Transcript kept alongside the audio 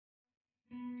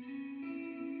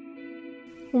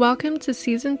Welcome to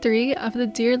Season 3 of the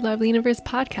Dear Lovely Universe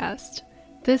podcast.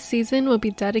 This season will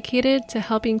be dedicated to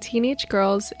helping teenage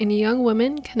girls and young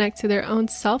women connect to their own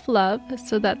self-love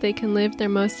so that they can live their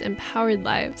most empowered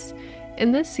lives.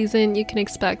 In this season, you can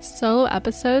expect solo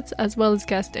episodes as well as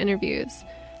guest interviews.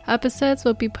 Episodes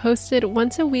will be posted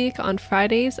once a week on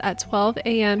Fridays at 12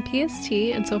 a.m. PST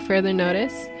until further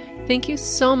notice. Thank you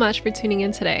so much for tuning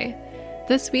in today.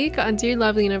 This week on Dear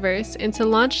Lovely Universe, and to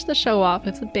launch the show off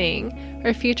with a bang,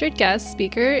 our featured guest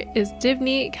speaker is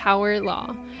Divni Kaur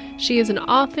Law. She is an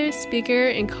author, speaker,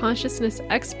 and consciousness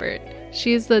expert.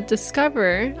 She is the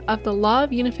discoverer of the law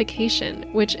of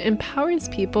unification, which empowers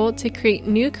people to create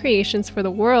new creations for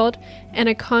the world and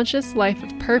a conscious life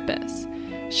of purpose.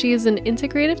 She is an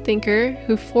integrative thinker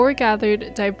who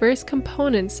foregathered diverse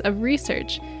components of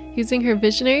research, using her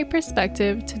visionary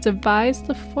perspective to devise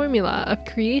the formula of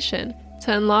creation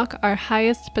to unlock our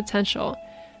highest potential.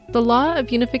 The law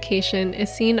of unification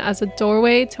is seen as a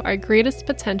doorway to our greatest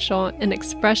potential and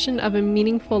expression of a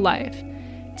meaningful life.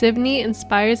 Divni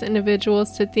inspires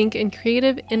individuals to think in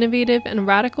creative, innovative, and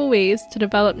radical ways to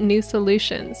develop new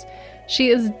solutions. She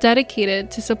is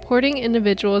dedicated to supporting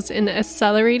individuals in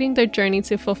accelerating their journey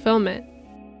to fulfillment.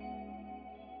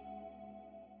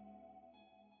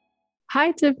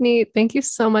 Hi, Divni. Thank you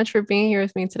so much for being here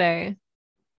with me today.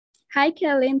 Hi,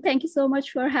 Kellen. Thank you so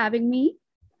much for having me.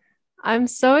 I'm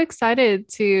so excited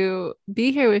to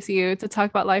be here with you to talk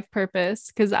about life purpose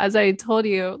because, as I told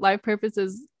you, life purpose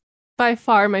is by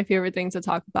far my favorite thing to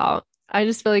talk about. I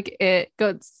just feel like it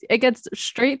gets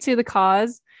straight to the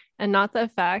cause and not the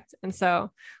effect. And so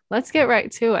let's get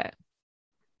right to it.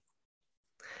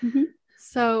 Mm-hmm.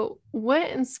 So what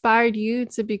inspired you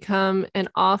to become an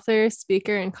author,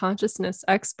 speaker, and consciousness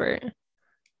expert?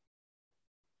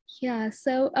 Yeah,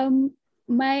 so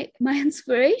my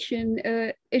inspiration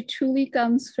it truly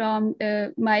comes from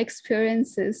my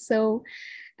experiences. So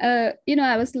I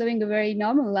was living a very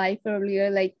normal life earlier,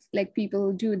 like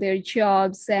people do their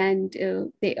jobs and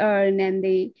they earn and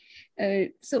they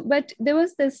but there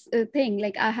was this thing,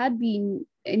 like I had been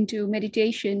into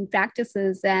meditation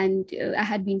practices and I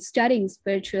had been studying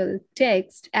spiritual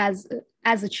text as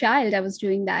a child. I was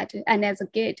doing that, and as a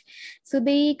kid, so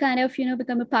they kind of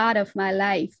become a part of my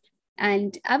life.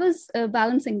 And I was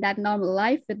balancing that normal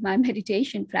life with my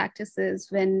meditation practices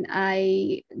when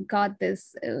I got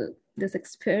this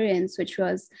experience,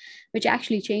 which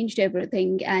actually changed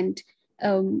everything. And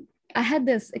I had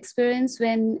this experience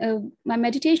when my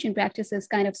meditation practices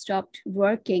kind of stopped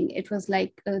working. It was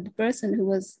like the person who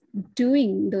was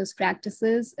doing those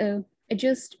practices, it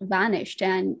just vanished.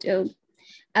 And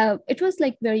it was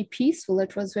like very peaceful.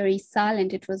 It was very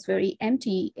silent. It was very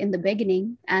empty in the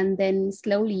beginning. And then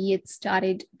slowly it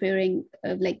started appearing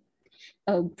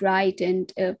bright,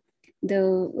 and the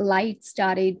light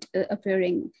started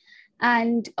appearing.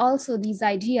 And also these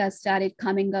ideas started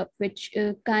coming up, which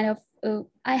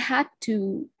I had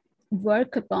to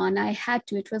work upon.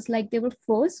 It was like they were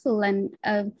forceful, and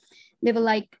they were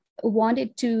like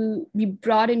wanted to be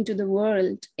brought into the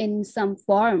world in some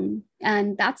form.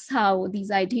 And that's how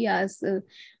these ideas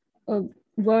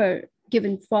were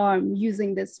given form,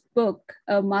 using this book,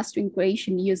 Mastering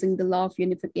Creation Using the Law of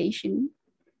Unification.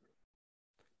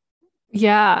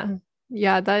 Yeah,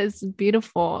 that is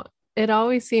beautiful. It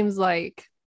always seems like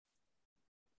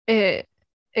it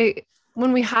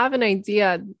when we have an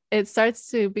idea, it starts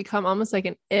to become almost like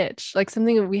an itch, like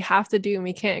something that we have to do and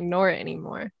we can't ignore it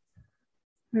anymore.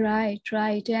 Right.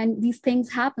 And these things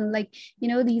happen, like,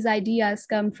 these ideas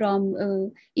come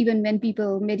from, even when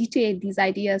people meditate, these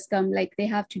ideas come like they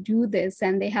have to do this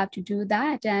and they have to do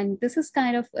that. And this is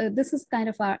kind of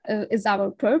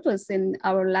our purpose in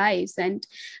our lives. And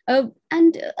a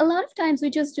lot of times we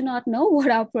just do not know what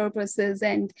our purpose is,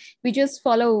 and we just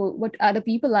follow what other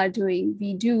people are doing.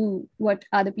 We do what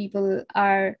other people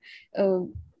are,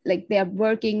 like they are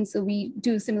working, so we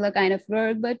do similar kind of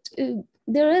work. But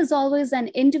there is always an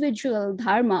individual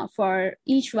dharma for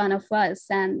each one of us,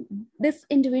 and this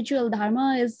individual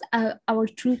dharma is our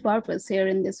true purpose here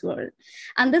in this world.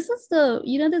 And this is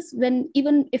this, when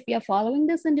even if we are following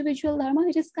this individual dharma,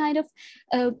 it is kind of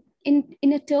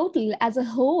in a total, as a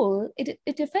whole,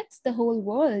 it affects the whole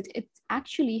world. It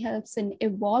actually helps in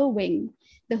evolving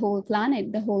the whole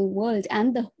planet, the whole world,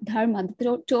 and the dharma,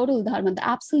 the total dharma, the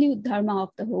absolute dharma of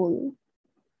the whole.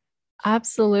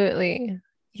 Absolutely.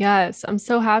 Yes, I'm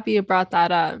so happy you brought that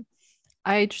up.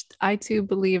 I too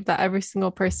believe that every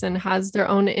single person has their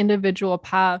own individual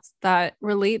path that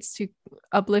relates to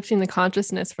uplifting the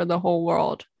consciousness for the whole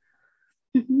world.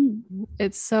 Mm-hmm.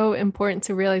 It's so important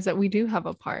to realize that we do have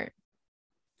a part.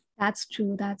 That's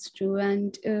true. That's true.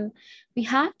 And we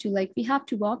have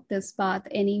to walk this path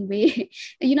anyway.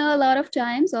 A lot of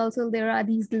times also there are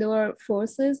these lower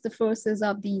forces, the forces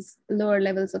of these lower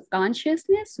levels of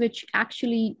consciousness, which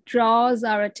actually draws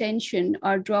our attention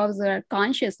or draws our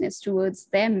consciousness towards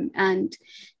them and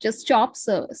just stops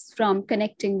us from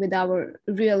connecting with our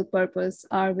real purpose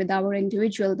or with our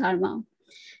individual dharma.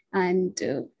 And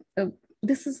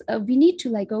this is we need to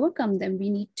like overcome them. We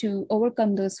need to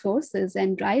overcome those forces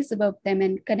and rise above them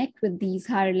and connect with these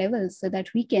higher levels so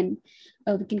that we can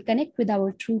connect with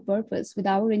our true purpose, with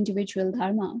our individual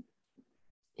dharma.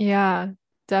 Yeah,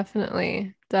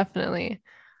 definitely. Definitely.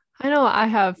 I know I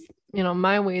have,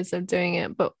 my ways of doing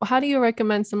it, but how do you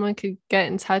recommend someone could get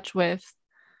in touch with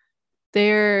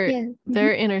their Yeah.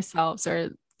 their inner selves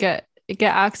or get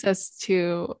access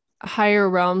to higher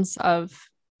realms of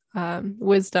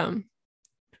wisdom?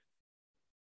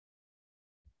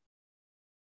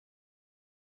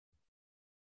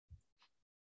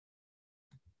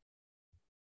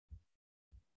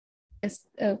 This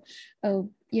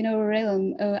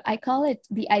realm, I call it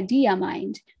the idea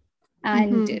mind.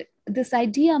 And Mm-hmm. this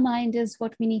idea mind is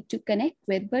what we need to connect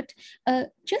with, but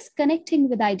just connecting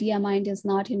with idea mind is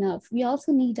not enough. We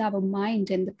also need our mind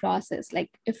in the process.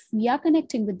 Like if we are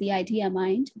connecting with the idea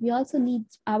mind, we also need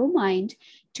our mind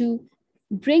to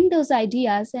bring those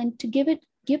ideas and to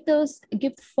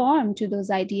give form to those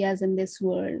ideas in this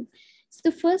world. So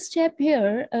the first step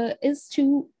here is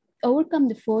to overcome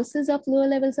the forces of lower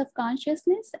levels of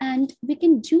consciousness, and we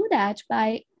can do that by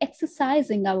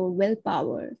exercising our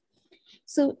willpower.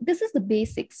 So this is the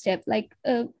basic step,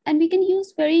 and we can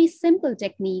use very simple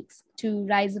techniques to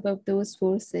rise above those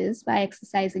forces by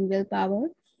exercising willpower.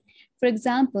 For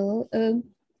example,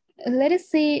 let us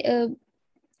say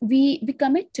we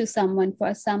commit to someone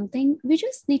for something. We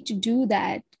just need to do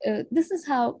that. This is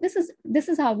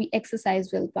how we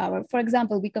exercise willpower. For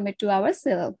example, we commit to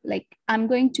ourselves, like I'm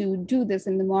going to do this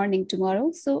in the morning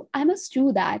tomorrow, so I must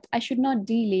do that. I should not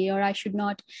delay, or I should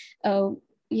not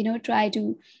try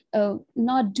to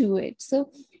not do it.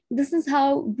 So this is how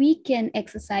we can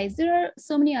exercise. There are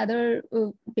so many other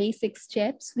basic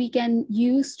steps we can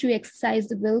use to exercise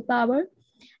the willpower.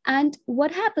 And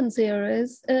what happens here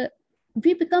is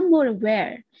we become more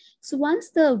aware. So once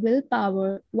the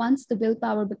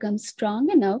willpower becomes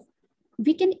strong enough,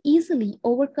 we can easily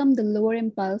overcome the lower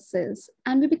impulses,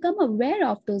 and we become aware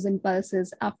of those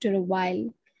impulses after a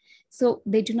while. So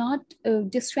they do not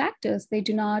distract us, they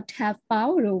do not have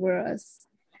power over us.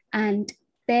 And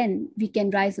then we can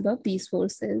rise above these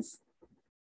forces.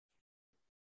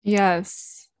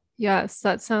 Yes. Yes,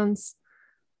 that sounds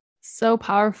so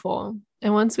powerful.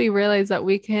 And once we realize that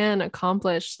we can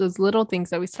accomplish those little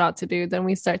things that we set out to do, then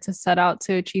we start to set out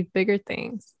to achieve bigger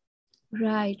things.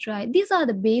 Right, right. These are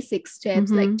the basic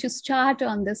steps, like Mm-hmm. to start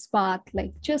on this path.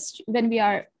 Like just when we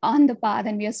are on the path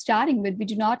and we are starting with, we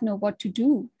do not know what to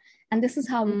do. And this is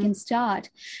how we Mm-hmm. can start.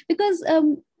 Because,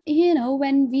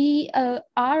 when we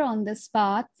are on this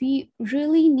path, we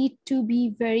really need to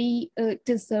be very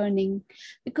discerning,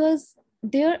 because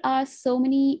there are so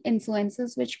many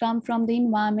influences which come from the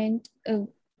environment.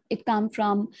 It comes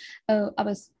from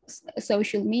our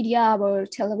social media, our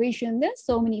television. There's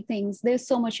so many things. There's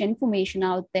so much information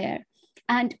out there.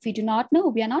 And we do not know,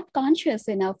 we are not conscious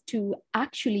enough to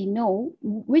actually know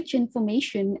which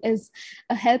information is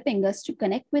helping us to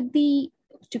connect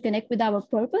with our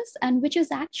purpose, and which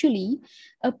is actually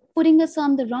putting us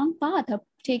on the wrong path, or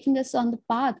taking us on the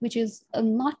path which is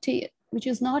which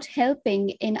is not helping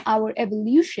in our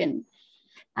evolution.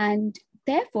 And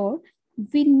therefore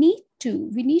we need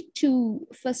to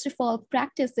first of all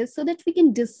practice this, so that we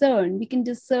can discern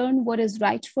what is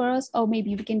right for us, or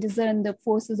maybe we can discern the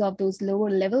forces of those lower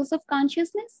levels of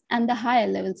consciousness and the higher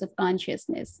levels of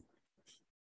consciousness.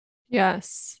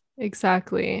 Yes,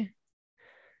 exactly.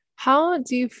 How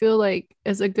do you feel like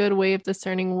is a good way of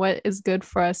discerning what is good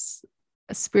for us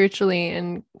spiritually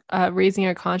and raising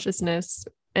our consciousness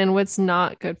and what's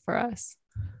not good for us?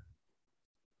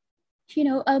 you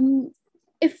know um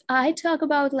if I talk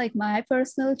about like my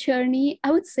personal journey, I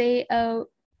would say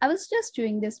I was just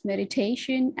doing this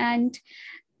meditation, and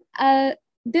uh,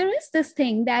 there is this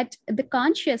thing that the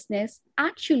consciousness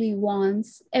actually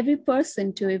wants every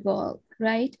person to evolve,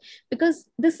 right? Because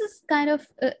this is kind of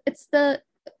it's the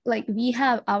like we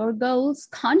have our goals,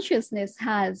 consciousness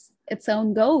has its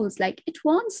own goals. Like it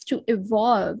wants to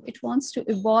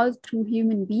evolve through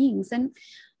human beings. And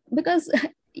because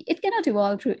it cannot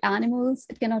evolve through animals,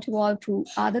 it cannot evolve through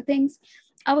other things.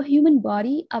 Our human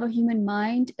body, our human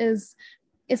mind is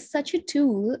such a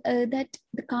tool that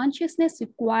the consciousness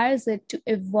requires it to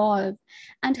evolve.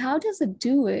 And how does it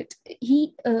do it?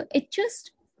 It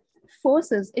just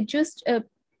forces, it just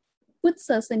puts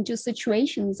us into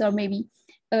situations, or maybe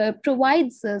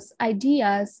provides us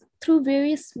ideas through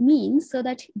various means so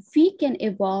that we can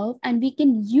evolve and we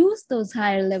can use those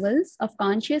higher levels of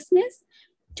consciousness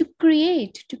to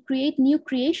create new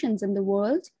creations in the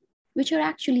world, which are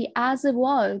actually as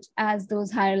evolved as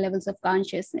those higher levels of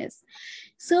consciousness.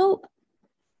 So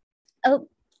uh,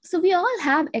 so we all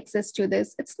have access to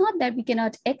this. It's not that we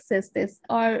cannot access this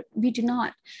or we do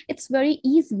not. It's very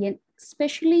easy, and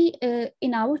especially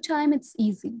in our time, it's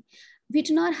easy. We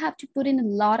do not have to put in a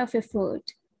lot of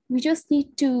effort. We just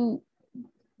need to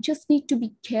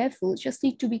be careful, just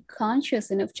need to be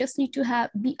conscious enough, just need to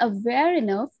be aware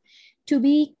enough to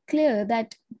be clear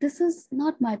that this is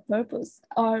not my purpose,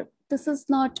 or this is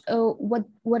not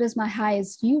what is my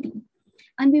highest duty,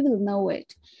 and we will know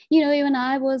it. Even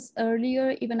I was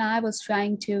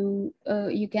trying to,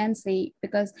 you can say,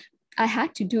 because I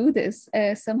had to do this.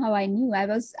 Somehow I knew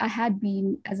I had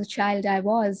been, as a child, I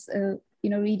was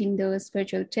reading those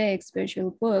spiritual texts,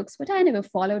 spiritual books, but I never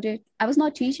followed it. I was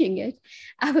not teaching it.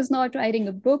 I was not writing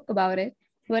a book about it.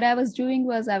 What I was doing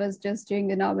was I was just doing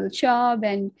the normal job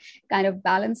and kind of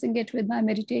balancing it with my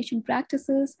meditation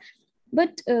practices.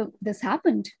 But this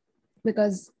happened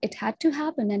because it had to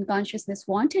happen and consciousness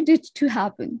wanted it to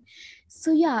happen.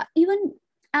 So yeah, even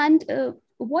and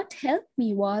what helped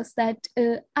me was that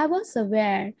I was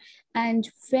aware. And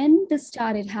when this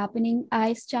started happening,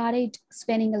 I started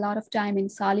spending a lot of time in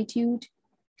solitude,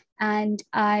 and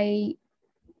I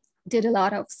did a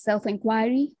lot of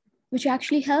self-inquiry, which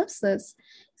actually helps us.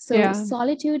 So Yeah.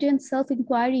 solitude and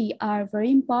self-inquiry are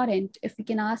very important. If we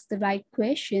can ask the right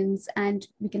questions, and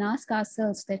we can ask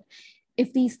ourselves that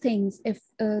if these things, if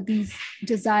these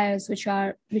desires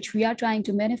which we are trying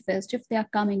to manifest, if they are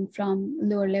coming from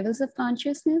lower levels of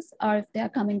consciousness, or if they are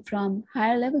coming from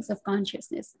higher levels of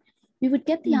consciousness, we would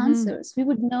get the Mm-hmm. answers. We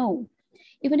would know.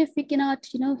 Even if we cannot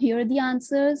hear the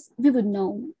answers, we would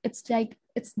know. It's like,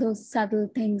 it's those subtle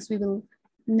things. We will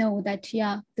know that,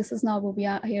 yeah, this is not what we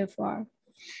are here for.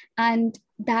 And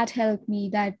that helped me,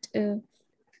 that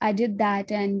I did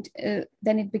that, and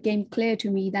then it became clear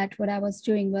to me that what I was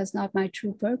doing was not my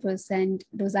true purpose, and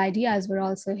those ideas were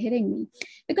also hitting me,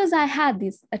 because I had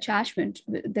this attachment,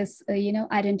 this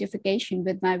identification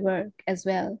with my work as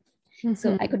well. So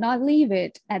I Mm-hmm. could not leave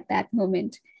it at that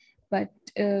moment. But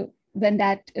when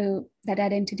that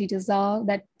identity dissolved,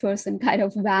 that person kind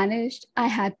of vanished, I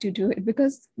had to do it,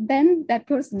 because then that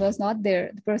person was not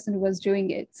there, the person who was doing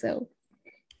it. So,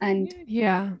 and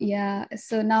Yeah. yeah,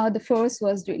 so now the force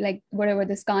was like whatever,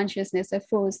 this consciousness of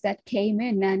force that came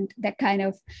in, and that kind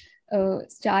of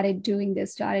started doing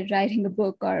this, started writing a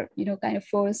book, or kind of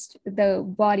forced the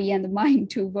body and the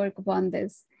mind to work upon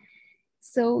this.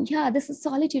 So yeah, this is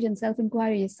solitude and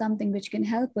self-inquiry is something which can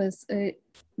help us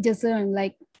discern,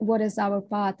 like, what is our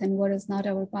path and what is not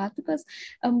our path, because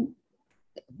um,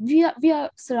 we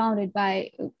are surrounded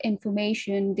by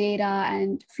information, data,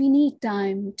 and we need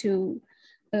time to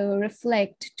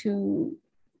reflect, to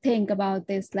think about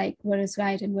this, like what is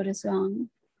right and what is wrong.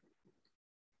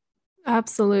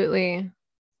 Absolutely.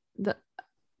 The,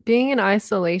 being in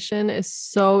isolation is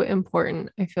so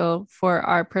important, I feel, for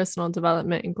our personal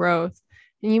development and growth.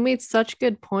 And you made such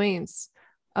good points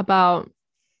about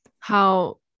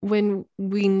how when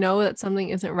we know that something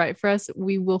isn't right for us,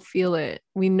 we will feel it.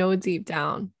 We know deep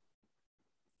down.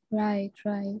 Right,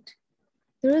 right.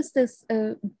 There is this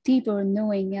deeper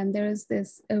knowing, and there is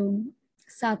this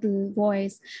subtle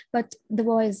voice, but the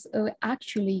voice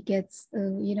actually gets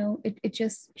it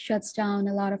just shuts down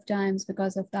a lot of times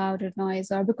because of the outer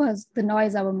noise, or because the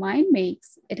noise our mind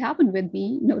makes. It happened with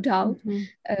me, no doubt.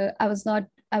 Mm-hmm. I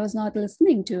was not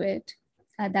listening to it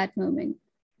at that moment.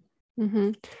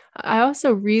 Mm-hmm. I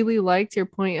also really liked your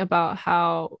point about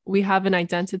how we have an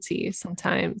identity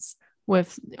sometimes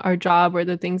with our job or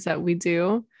the things that we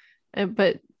do, and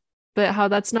but how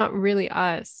that's not really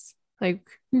us. Like,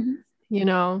 Mhm. you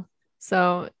know,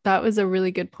 so that was a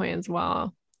really good point as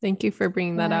well. Thank you for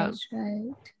bringing that Right, up.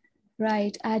 right,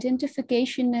 right.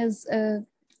 Identification is,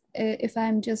 if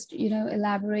I'm just,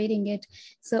 elaborating it.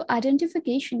 So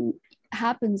identification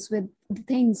happens with the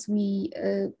things we,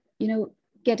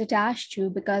 get attached to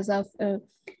because of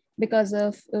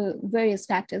various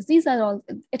factors. These are all,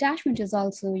 attachment is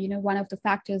also, one of the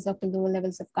factors of the lower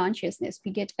levels of consciousness. We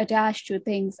get attached to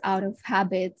things out of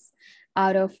habits,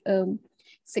 out of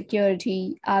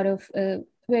security, out of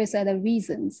various other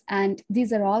reasons. And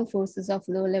these are all forces of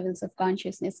low levels of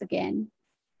consciousness again.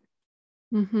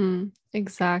 Mm-hmm.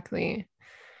 Exactly.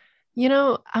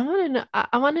 I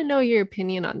want to know your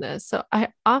opinion on this. So I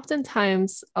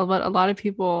oftentimes what a lot of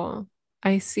people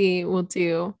I see will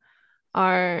do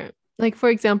are Like, for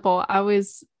example, I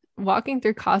was walking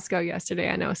through Costco yesterday.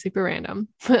 I know, super random.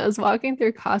 I was walking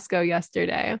through Costco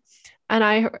yesterday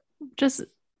and just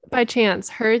by chance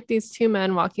heard these two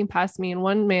men walking past me, and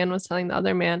one man was telling the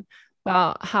other man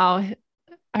about how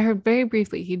I heard very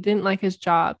briefly he didn't like his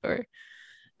job or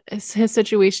his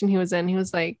situation he was in. He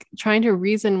was like trying to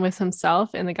reason with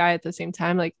himself and the guy at the same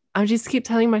time. Like, I just keep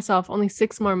telling myself only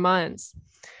 6 more months.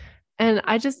 And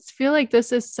I just feel like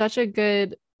this is such a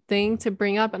good thing to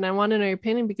bring up. And I want to know your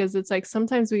opinion because it's like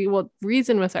sometimes we will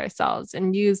reason with ourselves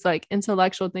and use like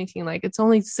intellectual thinking, like it's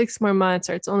only 6 more months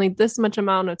or it's only this much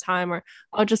amount of time, or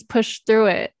I'll just push through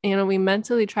it. You know, we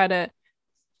mentally try to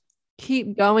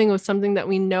keep going with something that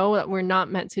we know that we're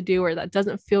not meant to do or that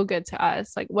doesn't feel good to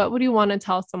us. Like, what would you want to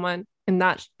tell someone in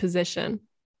that position?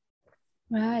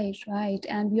 Right, right.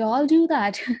 And we all do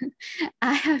that.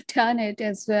 I have done it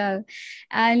as well.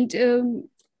 And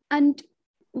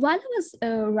while I was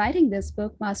writing this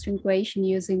book, Mastering Creation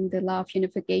using the law of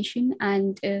unification,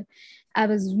 and I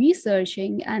was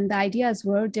researching, and the ideas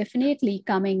were definitely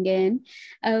coming in.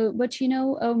 But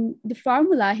the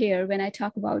formula here, when I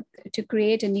talk about to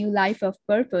create a new life of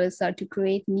purpose or to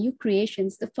create new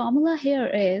creations, the formula here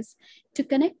is to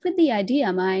connect with the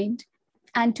idea mind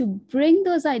and to bring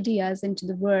those ideas into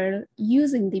the world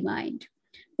using the mind.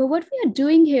 But what we are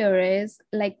doing here is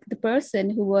like the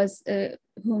person who was,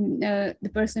 whom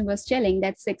the person was telling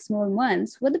that 6 more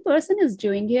months, what the person is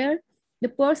doing here, the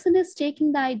person is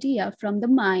taking the idea from the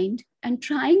mind and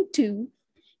trying to,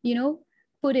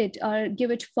 put it or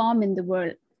give it form in the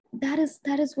world. That is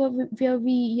where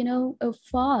we,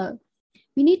 fall.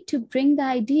 We need to bring the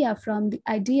idea from the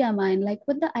idea mind, like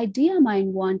what the idea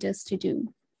mind want us to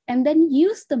do, and then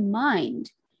use the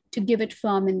mind to give it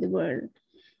form in the world.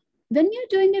 When we are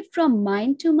doing it from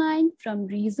mind to mind, from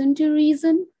reason to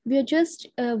reason, we are just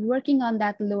working on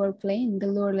that lower plane, the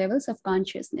lower levels of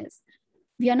consciousness.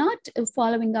 We are not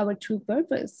following our true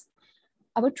purpose.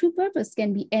 Our true purpose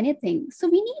can be anything. So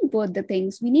we need both the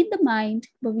things. We need the mind,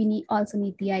 but we also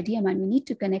need the idea mind. We need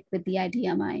to connect with the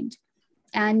idea mind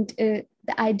and the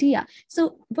idea.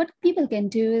 So what people can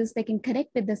do is they can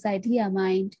connect with this idea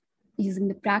mind using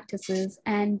the practices,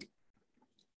 and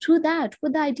through that,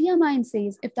 what the idea mind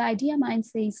says, if the idea mind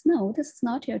says, no, this is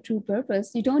not your true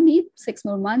purpose, you don't need 6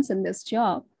 more months in this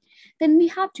job, then we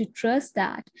have to trust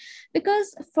that.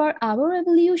 Because for our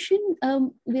evolution,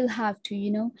 we'll have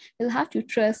to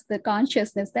trust the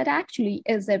consciousness that actually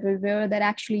is everywhere, that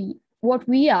actually what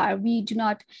we are. We do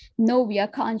not know we are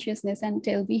consciousness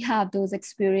until we have those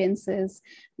experiences.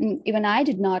 Even I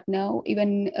did not know.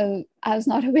 Even I was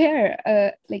not aware.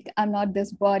 Like I'm not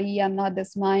this body, I'm not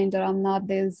this mind, or I'm not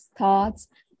these thoughts.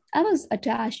 I was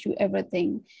attached to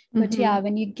everything. But yeah, Mm-hmm.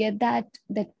 when you get that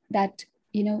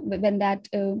when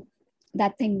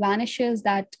that thing vanishes,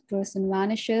 that person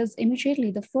vanishes,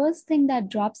 immediately the first thing that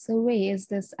drops away is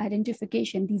this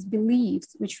identification, these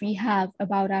beliefs which we have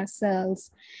about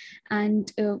ourselves. And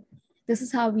this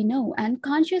is how we know. And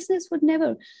consciousness would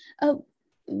never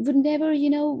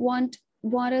want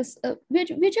us,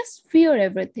 we just fear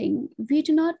everything. We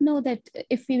do not know that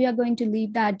if we are going to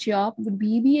leave that job, would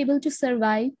we be able to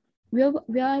survive? Where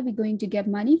are we going to get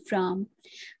money from?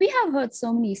 We have heard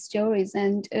so many stories,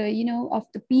 and of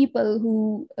the people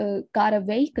who got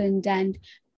awakened, and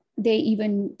they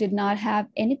even did not have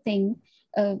anything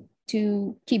uh,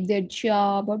 to keep their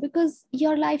job, or because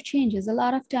your life changes a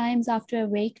lot of times after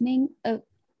awakening.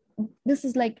 This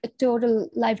is like a total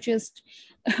life just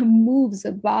moves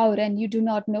about, and you do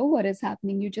not know what is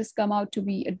happening. You just come out to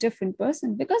be a different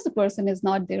person because the person is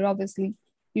not there, obviously.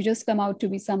 You just come out to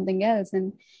be something else.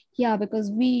 And yeah,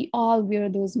 because we all wear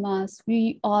those masks,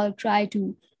 we all try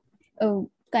to uh,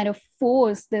 kind of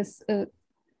force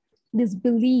these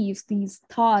beliefs, these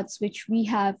thoughts which we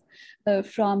have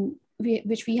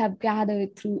which we have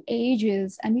gathered through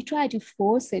ages, and we try to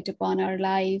force it upon our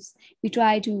lives. We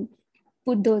try to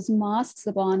put those masks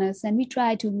upon us, and we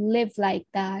try to live like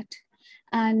that.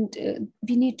 And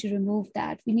we need to remove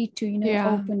that. We need to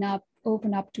Yeah.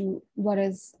 open up to what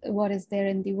is there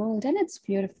in the world. And it's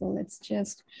beautiful. It's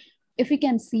just, if we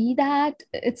can see that,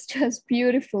 it's just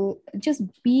beautiful. Just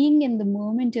being in the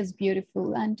moment is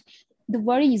beautiful, and the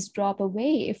worries drop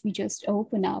away if we just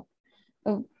open up.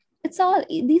 Oh, it's all,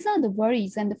 these are the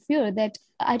worries and the fear that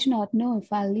I do not know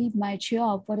if I'll leave my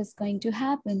job, what is going to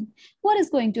happen? What is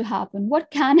going to happen?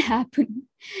 What can happen?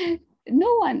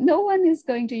 No one is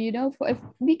going to, if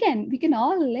we can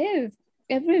all live.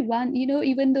 Everyone,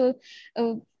 even though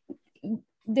uh,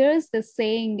 there is the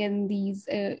saying in these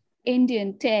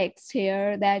Indian texts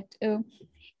here that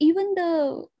even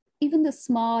the even the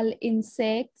small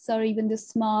insects, or even the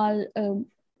small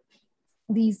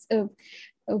these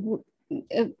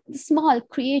small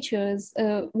creatures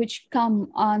which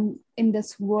come on in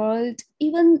this world,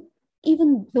 even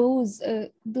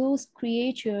those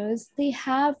creatures, they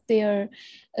have their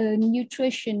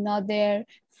nutrition or their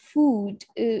food.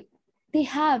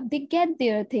 They get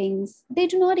their things. They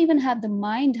do not even have the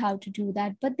mind how to do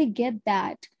that, but they get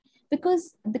that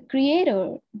because the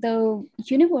creator, the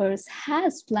universe,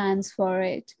 has plans for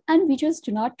it, and we just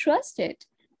do not trust it.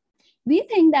 We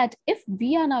think that if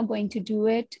we are not going to do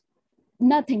it,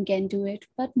 nothing can do it.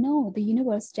 But no, the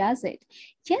universe does it.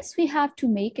 Yes, we have to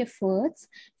make efforts,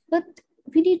 but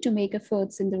we need to make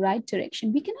efforts in the right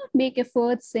direction. We cannot make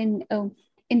efforts in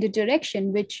the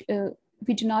direction which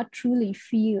we do not truly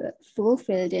feel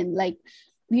fulfilled in. Like,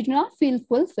 we do not feel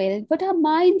fulfilled, but our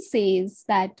mind says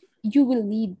that you will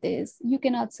need this, you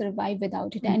cannot survive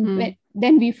without it, and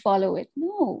then we follow it.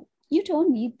 No, you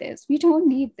don't need this, we don't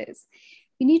need this.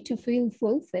 We need to feel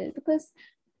fulfilled because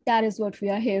that is what we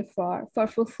are here for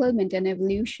fulfillment and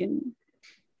evolution.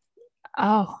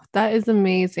 Oh, that is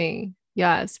amazing.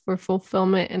 Yes, for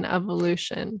fulfillment and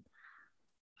evolution.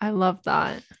 I love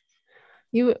that.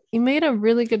 You made a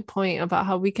really good point about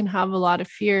how we can have a lot of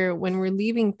fear when we're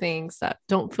leaving things that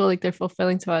don't feel like they're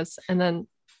fulfilling to us. And then,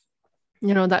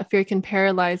 that fear can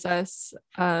paralyze us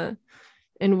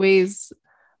in ways.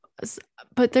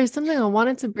 But there's something I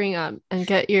wanted to bring up and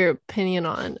get your opinion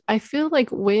on. I feel like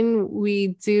when we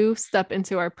do step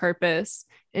into our purpose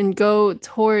and go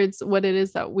towards what it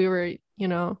is that we were,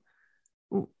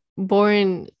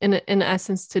 born in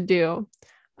essence to do,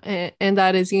 and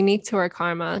that is unique to our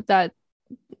karma, that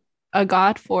a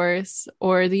God force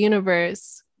or the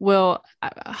universe will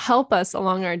help us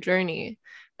along our journey.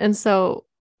 And so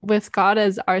with God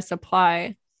as our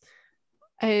supply,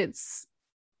 it's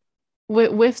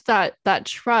with that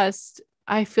trust,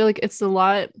 I feel like it's a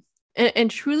lot,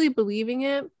 and truly believing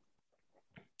it,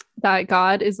 that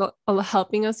God is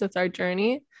helping us with our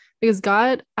journey. Because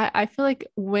God, I feel like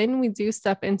when we do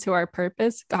step into our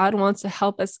purpose, God wants to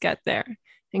help us get there,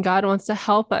 and God wants to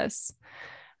help us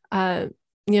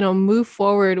move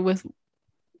forward with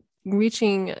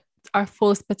reaching our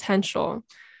fullest potential.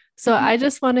 So I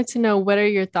just wanted to know, what are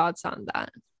your thoughts on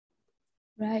that?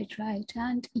 Right.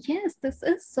 And yes, this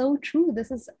is so true. This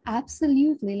is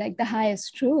absolutely like the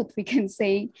highest truth we can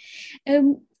say.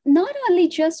 Not only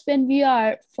just when we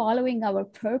are following our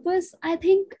purpose, I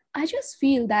just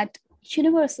feel that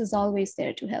universe is always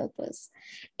there to help us.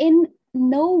 In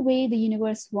no way the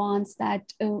universe wants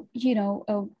that,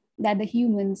 that the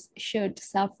humans should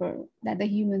suffer, that the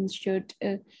humans should,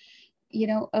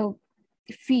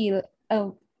 feel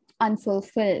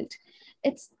unfulfilled.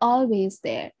 It's always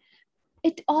there.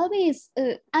 It always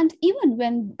and even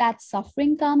when that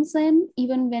suffering comes in,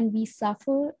 even when we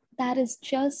suffer, that is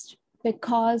just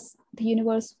because the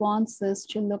universe wants us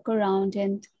to look around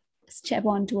and step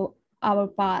onto our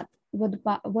path.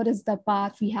 What is the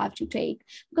path we have to take,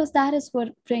 because that is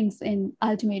what brings in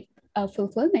ultimate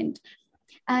fulfillment.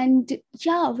 And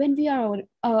yeah, when we are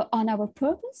on our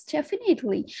purpose,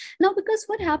 definitely. Now, because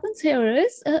what happens here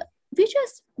is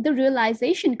the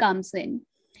realization comes in.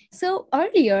 So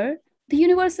earlier, the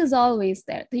universe is always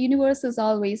there. The universe is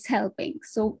always helping.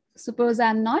 So suppose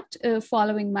I'm not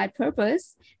following my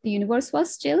purpose, the universe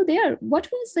was still there. What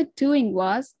was it doing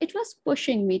was, it was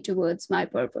pushing me towards my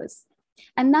purpose.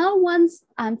 And now once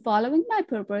I'm following my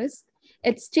purpose,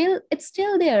 it's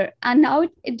still there. And now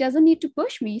it doesn't need to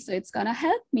push me. So it's gonna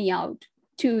help me out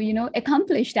to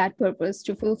accomplish that purpose,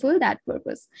 to fulfill that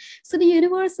purpose. So the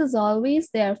universe is always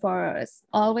there for us,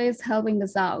 always helping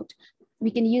us out. We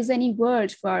can use any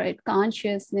word for it: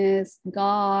 consciousness,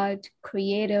 God,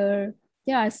 creator.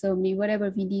 There are so many, whatever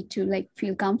we need to like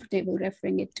feel comfortable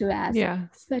referring it to as. Yeah.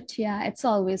 But yeah, it's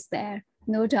always there,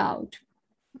 no doubt.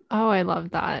 Oh, I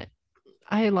love that.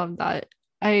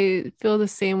 I feel the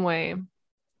same way.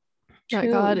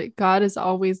 That God is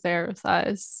always there with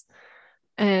us.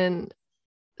 And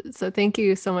so thank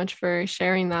you so much for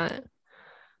sharing that.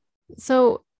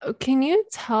 So can you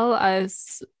tell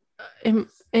us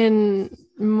in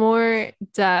more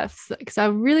depth, because I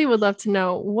really would love to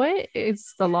know, what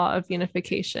is the law of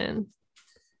unification?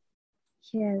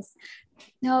 Yes.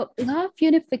 Now, law of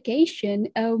unification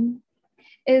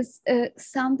is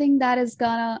something that is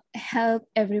gonna help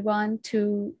everyone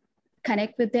to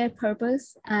connect with their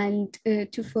purpose and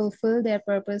to fulfill their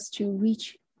purpose, to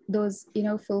reach those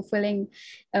fulfilling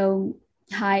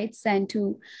heights, and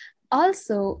to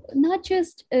also not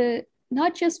just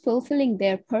fulfilling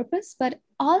their purpose, but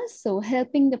also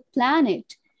helping the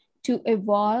planet to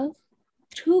evolve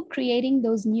through creating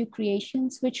those new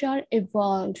creations which are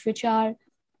evolved, which are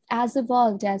as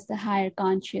evolved as the higher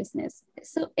consciousness.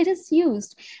 So it is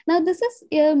used. Now, this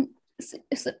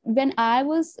is when I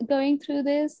was going through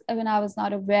this, when I was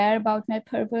not aware about my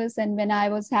purpose, and when I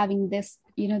was having this,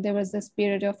 there was this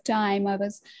period of time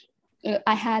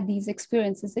I had these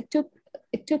experiences. It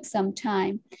took some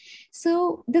time.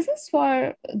 So this is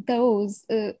for those,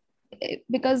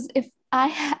 because if I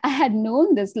had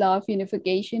known this law of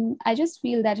unification, I just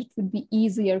feel that it would be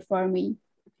easier for me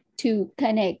to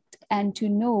connect and to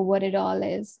know what it all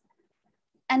is.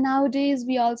 And nowadays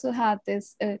we also have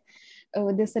this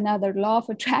another law of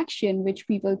attraction which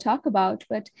people talk about,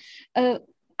 but uh,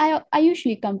 I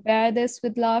usually compare this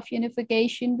with law of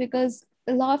unification, because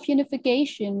the law of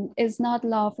unification is not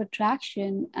law of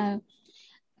attraction,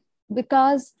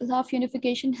 because law of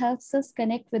unification helps us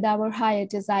connect with our higher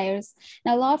desires.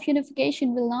 Now, law of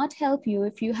unification will not help you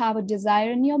if you have a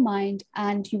desire in your mind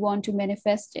and you want to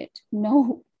manifest it.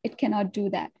 No, it cannot do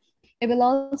that. It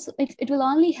will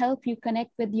only help you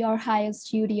connect with your highest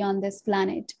duty on this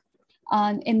planet,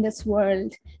 on in this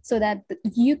world, so that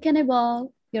you can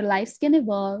evolve, your lives can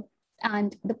evolve,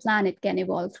 and the planet can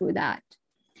evolve through that.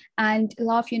 And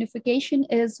law of unification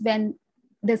is when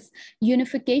this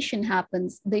unification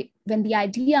happens, when the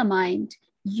idea mind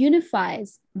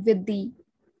unifies with the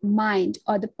mind,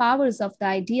 or the powers of the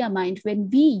idea mind, when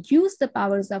we use the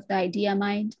powers of the idea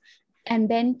mind, and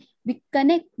then we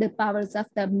connect the powers of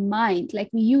the mind, like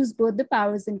we use both the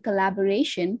powers in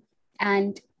collaboration,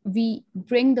 and we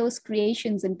bring those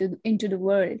creations into the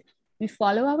world. We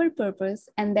follow our purpose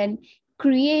and then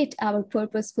create our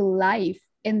purposeful life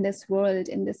in this world,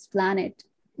 in this planet.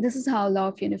 This is how law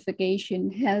of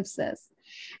unification helps us.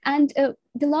 And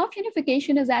the law of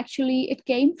unification is actually, it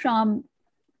came from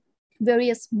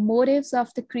various motives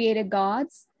of the creator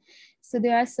gods. So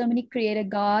there are so many creator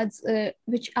gods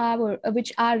which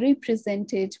are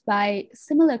represented by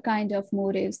similar kind of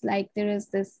motives. Like there is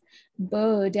this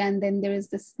bird, and then there is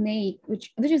the snake,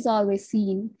 which is always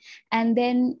seen. And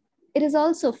then it is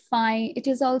also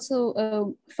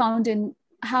found in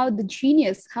how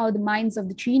the minds of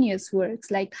the genius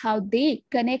works, like how they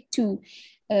connect to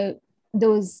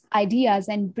those ideas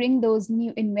and bring those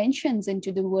new inventions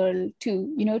into the world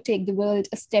to, take the world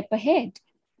a step ahead.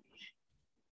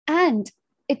 And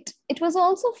it was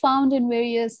also found in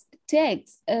various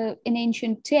texts, in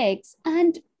ancient texts,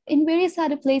 and in various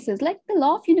other places. Like the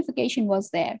law of unification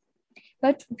was there,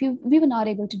 but we were not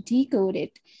able to decode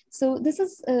it. So this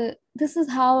is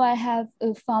how I have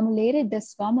formulated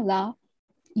this formula,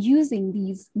 using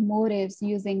these motives,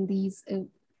 using these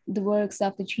the works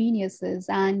of the geniuses,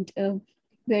 and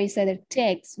various other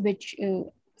texts which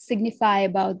signify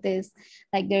about this.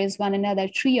 Like there is one another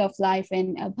tree of life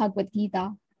in Bhagavad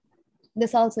Gita.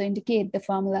 This also indicate the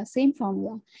formula, same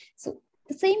formula. So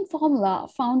the same formula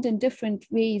found in different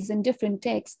ways, in different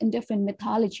texts, in different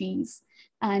mythologies.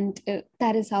 And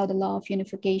that is how the law of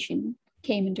unification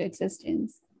came into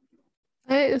existence.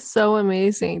 It is so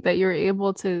amazing that you're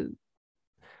able to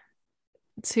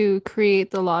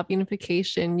create the law of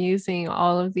unification using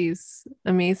all of these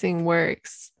amazing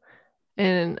works,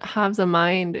 and have the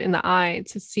mind and the eye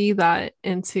to see that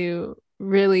and to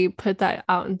really put that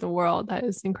out in the world. That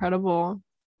is incredible.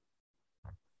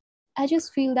 I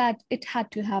just feel that it had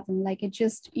to happen. Like it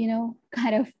just,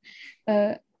 kind of,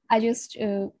 I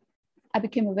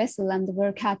became a vessel and the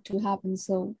work had to happen.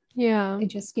 So yeah, it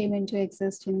just came into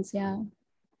existence. Yeah.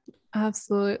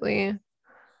 Absolutely.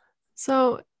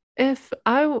 So if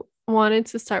I wanted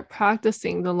to start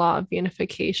practicing the law of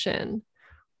unification,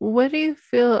 what do you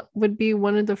feel would be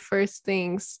one of the first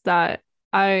things that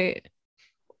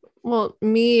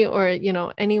me or,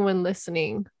 anyone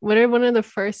listening, what are one of the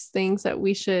first things that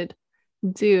we should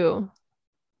do?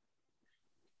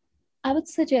 I would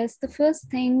suggest the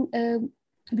first thing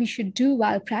we should do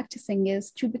while practicing is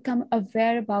to become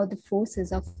aware about the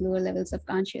forces of lower levels of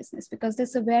consciousness, because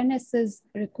this awareness is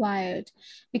required.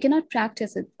 We cannot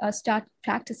practice it or start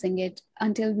practicing it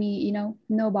until we,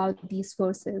 know about these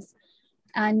forces.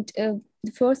 And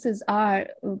the forces are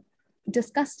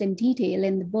discussed in detail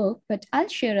in the book, but I'll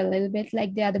share a little bit.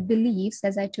 Like they are the beliefs,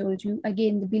 as I told you,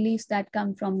 again, the beliefs that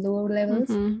come from lower levels.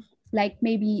 Mm-hmm. Like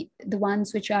maybe the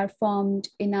ones which are formed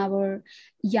in our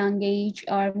young age,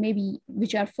 or maybe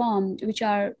which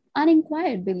are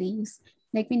uninquired beliefs.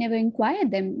 Like we never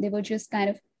inquired them. They were just kind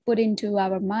of put into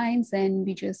our minds and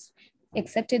we just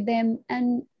accepted them,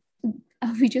 and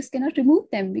we just cannot remove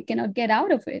them. We cannot get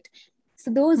out of it.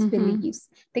 So those mm-hmm. beliefs,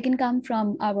 they can come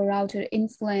from our outer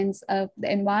influence of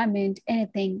the environment,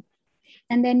 anything.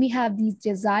 And then we have these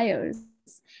desires.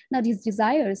 Now these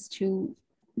desires too,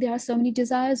 there are so many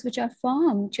desires which are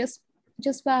formed just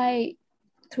by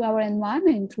through our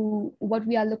environment, through what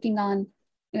we are looking on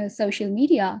social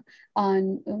media,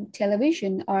 on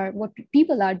television, or what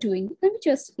people are doing, and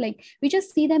we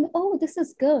just see them. Oh, this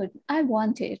is good. I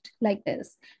want it like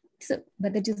this. So,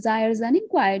 but the desire is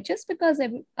uninquired. Just because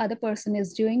every other person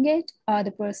is doing it or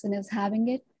the person is having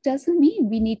it doesn't mean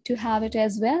we need to have it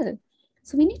as well.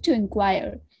 So we need to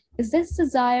inquire, is this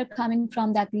desire coming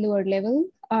from that lower level,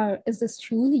 or is this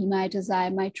truly my desire,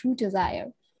 my true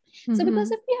desire? So, because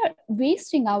Mm-hmm. if we are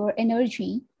wasting our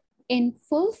energy in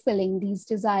fulfilling these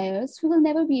desires, we will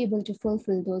never be able to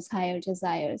fulfill those higher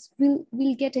desires.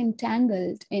 We'll get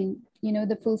entangled in,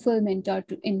 the fulfillment, or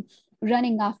in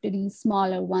running after these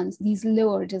smaller ones, these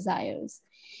lower desires.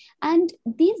 And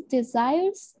these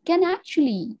desires can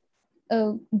actually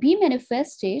be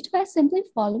manifested by simply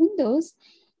following those.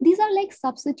 These are like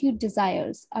substitute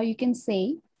desires, or you can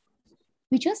say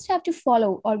we just have to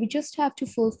follow, or we just have to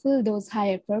fulfill those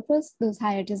higher purpose, those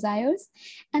higher desires.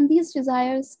 And these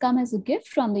desires come as a gift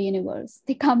from the universe.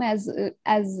 They come as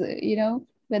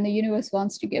when the universe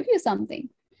wants to give you something.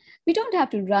 We don't have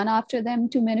to run after them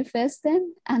to manifest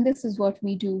them. And this is what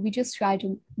we do. We just try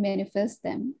to manifest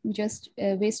them. We just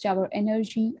waste our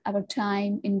energy, our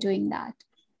time in doing that.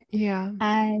 Yeah.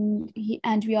 And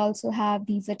we also have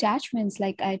these attachments,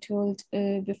 like I told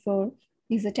before.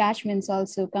 These attachments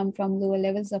also come from lower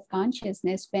levels of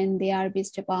consciousness, when they are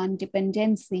based upon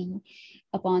dependency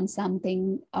upon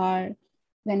something, or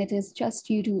when it is just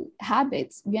due to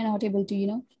habits. We are not able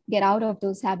to get out of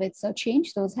those habits or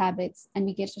change those habits, and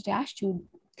we get attached to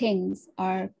things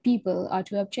or people or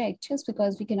to objects just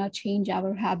because we cannot change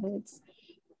our habits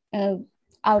uh,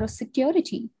 out of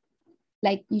security.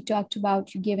 Like you talked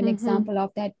about, you gave an Mm-hmm. example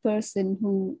of that person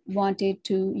who wanted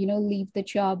to leave the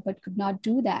job but could not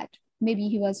do that. Maybe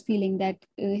he was feeling that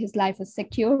his life was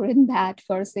secure in that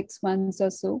for 6 months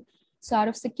or so. So out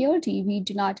of security, we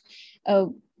do not uh,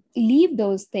 leave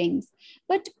those things.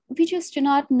 But we just do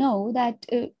not know that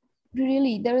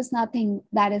really there is nothing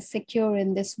that is secure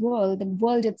in this world. The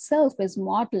world itself is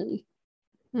mortal.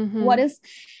 What Mm-hmm. is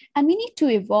And we need to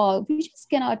evolve. We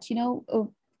just cannot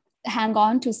hang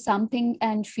on to something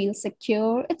and feel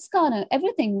secure. It's gonna,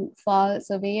 everything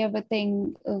falls away,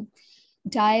 everything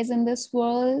dies in this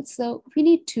world. So we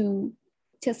need to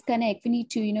disconnect. We need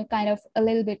to kind of a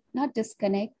little bit, not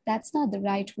disconnect, that's not the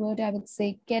right word, I would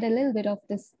say, get a little bit of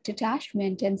this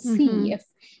detachment and see Mm-hmm. if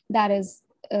that is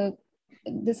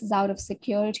this is out of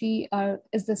security, or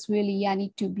is this really I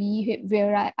need to be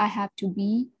where I have to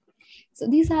be. So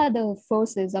these are the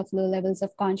forces of low levels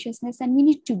of consciousness, and we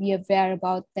need to be aware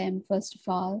about them, first of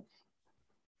all.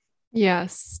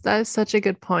 Yes, that is such a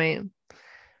good point.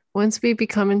 Once we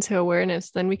become into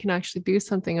awareness, then we can actually do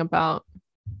something about,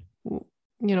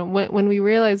 when we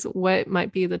realize what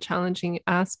might be the challenging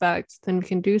aspects, then we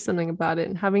can do something about it.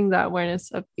 And having that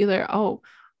awareness of either, oh,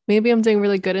 maybe I'm doing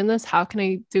really good in this. How can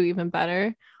I do even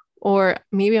better? Or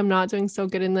maybe I'm not doing so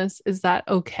good in this. Is that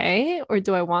okay? Or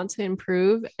do I want to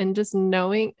improve? And just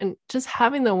knowing and just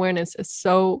having the awareness is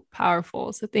so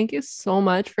powerful. So thank you so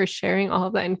much for sharing all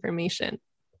of that information.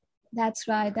 That's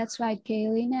right. That's right,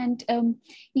 Kaylin. And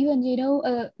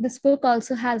even, this book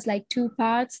also has like two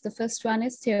parts. The first one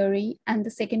is theory, and the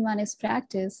second one is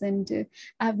practice. And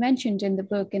I've mentioned in the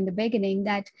book in the beginning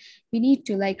that we need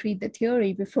to like read the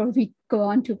theory before we go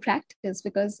on to practice,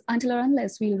 because until or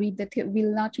unless we'll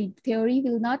not read theory,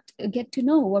 we'll not get to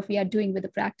know what we are doing with the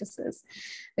practices,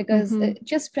 because Mm-hmm.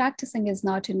 just practicing is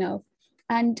not enough.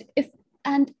 And if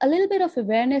and a little bit of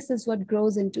awareness is what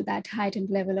grows into that heightened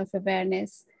level of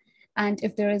awareness. And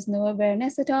if there is no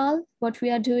awareness at all what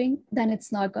we are doing, then it's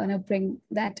not going to bring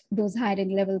those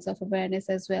heightened levels of awareness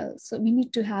as well. So we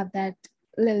need to have that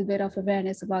little bit of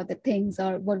awareness about the things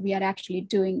or what we are actually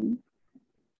doing.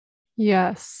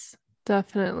 Yes,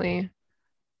 definitely.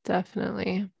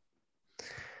 Definitely.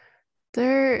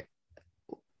 There,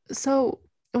 so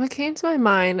what came to my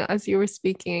mind as you were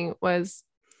speaking was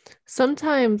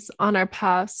sometimes on our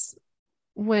paths,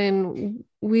 when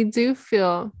we do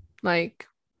feel like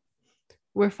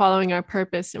we're following our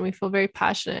purpose and we feel very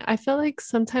passionate, I feel like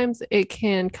sometimes it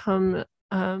can come,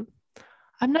 I'm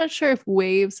not sure if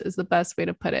waves is the best way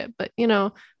to put it, but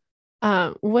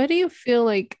what do you feel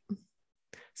like?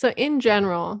 So in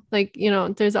general, like,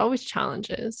 there's always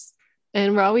challenges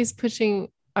and we're always pushing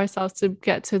ourselves to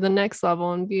get to the next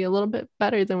level and be a little bit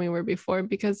better than we were before,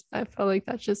 because I feel like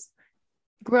that's just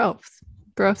growth,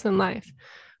 growth in life.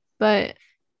 But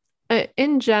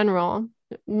in general,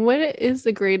 what is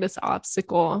the greatest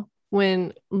obstacle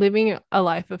when living a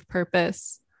life of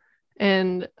purpose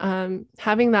and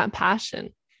having that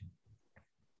passion?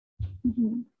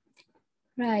 Mhm.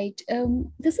 Right.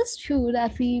 This is true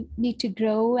that we need to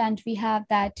grow and we have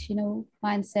that,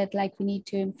 mindset like we need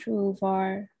to improve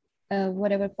or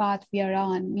whatever path we are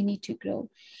on, we need to grow.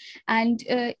 And,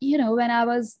 when I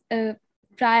was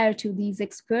prior to these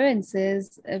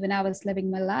experiences, when I was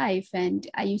living my life and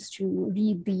I used to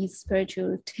read these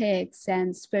spiritual texts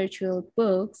and spiritual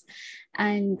books,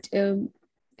 and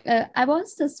I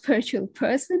was a spiritual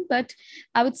person, but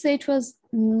I would say it was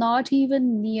not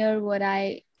even near what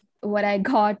I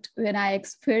got when I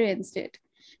experienced it.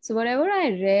 So whatever I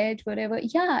read, whatever,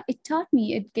 yeah, it taught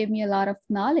me, it gave me a lot of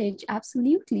knowledge,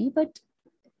 absolutely. But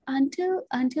until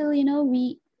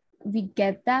we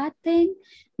get that thing,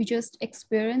 we just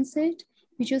experience it.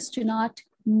 We just do not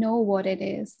know what it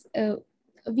is.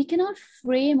 We cannot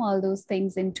frame all those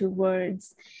things into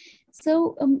words. So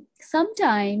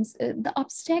sometimes the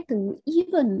obstacle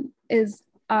even is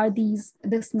are these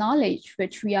this knowledge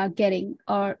which we are getting,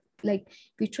 or like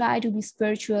we try to be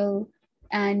spiritual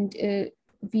and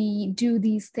we do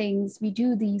these things, we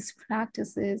do these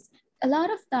practices. A lot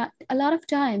of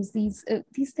times these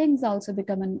things also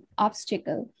become an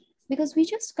obstacle because we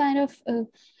just kind of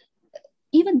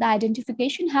even the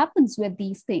identification happens with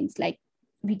these things, like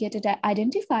we get it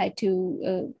identified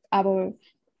to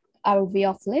our way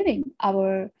of living,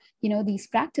 our these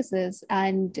practices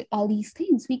and all these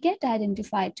things, we get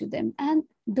identified to them, and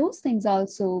those things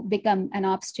also become an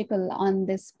obstacle on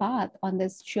this path, on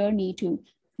this journey to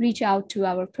reach out to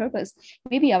our purpose.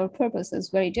 Maybe our purpose is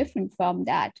very different from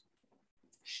that,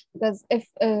 because if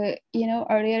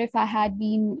earlier if I had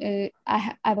been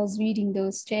I was reading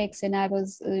those texts and I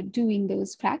was doing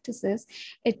those practices,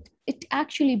 it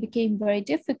actually became very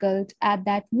difficult at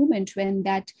that moment when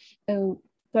that uh,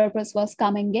 purpose was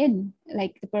coming in,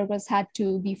 like the purpose had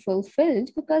to be fulfilled,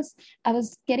 because I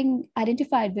was getting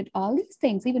identified with all these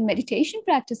things, even meditation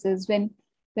practices. When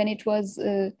it was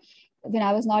when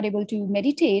I was not able to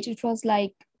meditate, it was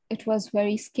like it was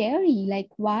very scary, like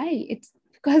why it's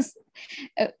because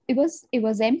it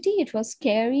was empty, it was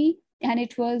scary, and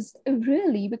it was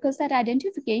really because that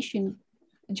identification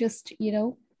just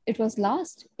it was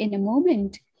lost in a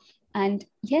moment. And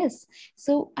yes,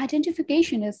 so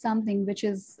identification is something which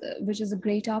is a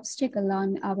great obstacle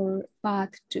on our path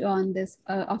to on this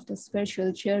of the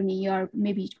spiritual journey, or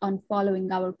maybe on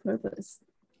following our purpose.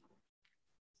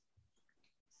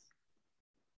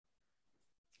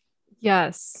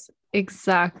 Yes,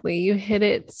 exactly. You hit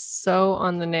it so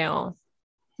on the nail.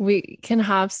 We can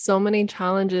have so many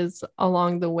challenges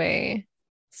along the way,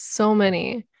 so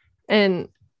many. And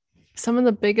some of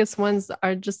the biggest ones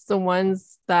are just the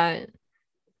ones that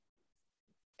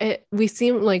we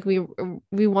seem like we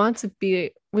want to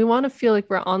be, we want to feel like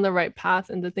we're on the right path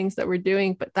in the things that we're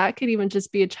doing, but that could even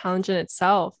just be a challenge in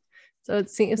itself. So it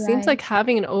seems like Right.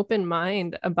 having an open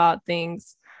mind about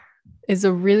things is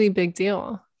a really big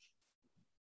deal.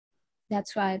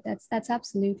 That's right. That's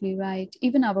absolutely right.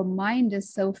 Even our mind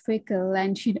is so fickle,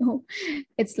 and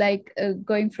it's like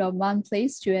going from one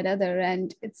place to another,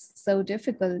 and it's so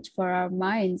difficult for our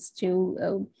minds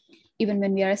to, even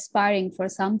when we are aspiring for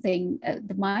something,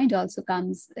 the mind also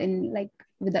comes in, like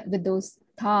with those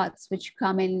thoughts which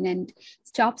come in and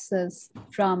stops us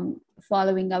from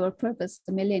following our purpose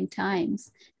a million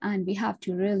times, and we have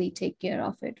to really take care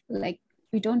of it. Like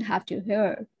we don't have to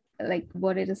hear like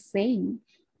what it is saying,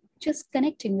 just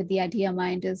connecting with the idea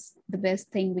mind is the best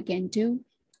thing we can do,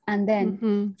 and then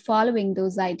Mm-hmm. following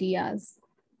those ideas.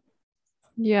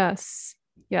 Yes.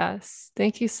 Yes.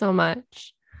 Thank you so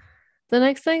much. The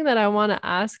next thing that I want to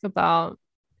ask about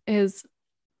is,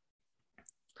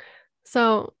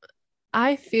 so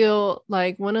I feel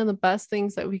like one of the best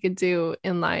things that we could do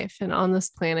in life and on this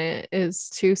planet is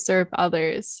to serve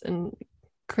others and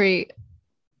create,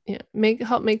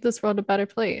 help make this world a better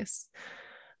place.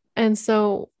 And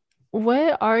so,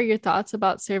 what are your thoughts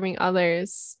about serving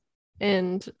others?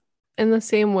 And in the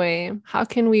same way, how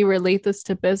can we relate this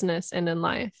to business and in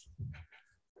life?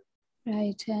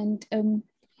 Right. And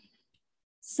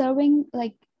serving,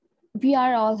 like we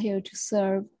are all here to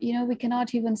serve. We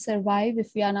cannot even survive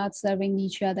if we are not serving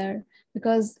each other,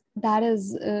 because that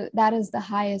is the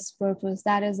highest purpose,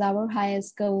 that is our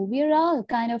highest goal. We are all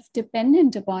kind of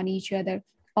dependent upon each other,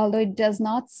 although it does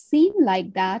not seem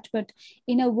like that, but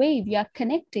in a way we are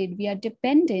connected, we are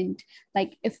dependent.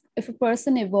 Like if a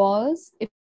person evolves, if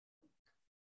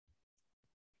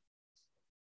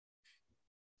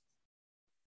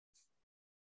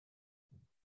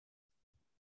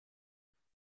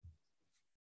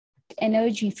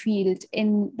energy field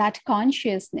in that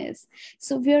consciousness,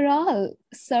 so we're all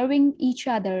serving each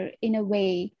other in a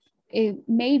way.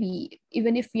 Maybe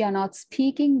even if we are not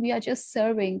speaking, we are just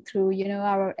serving through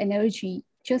our energy,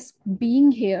 just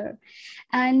being here.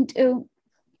 And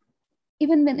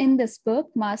even when in this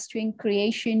book, Mastering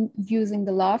Creation Using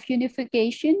the Law of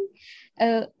Unification,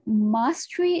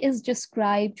 mastery is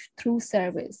described through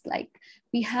service. Like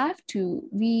we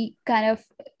kind of,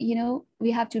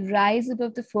 we have to rise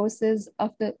above the forces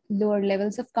of the lower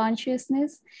levels of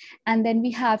consciousness. And then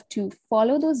we have to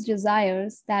follow those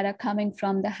desires that are coming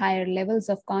from the higher levels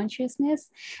of consciousness.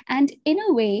 And in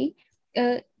a way,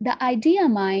 the idea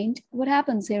mind, what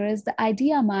happens here is the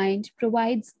idea mind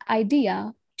provides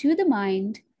idea to the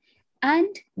mind,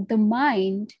 and the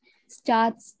mind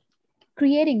starts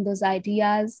creating those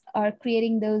ideas, or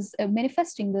creating those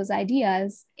manifesting those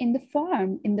ideas in the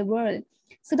form in the world.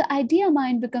 So the idea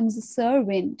mind becomes a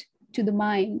servant to the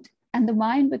mind, and the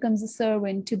mind becomes a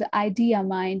servant to the idea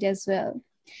mind as well.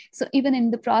 So even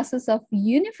in the process of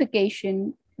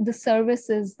unification, the service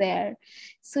is there.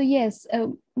 So yes,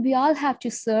 we all have to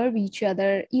serve each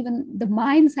other. Even the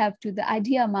minds have to, the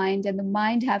idea mind and the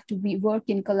mind have to be work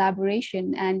in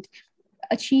collaboration and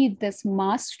achieve this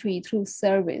mastery through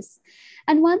service.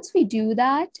 And once we do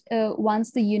that,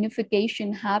 once the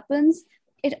unification happens,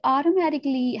 it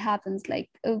automatically happens. Like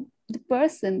the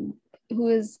person who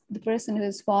is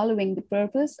following the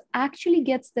purpose actually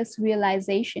gets this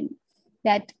realization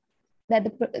that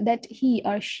that he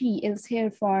or she is here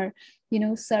for,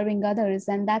 serving others,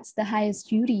 and that's the highest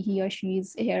duty he or she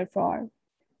is here for.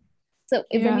 So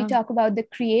when we talk about the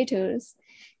creators,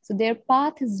 so their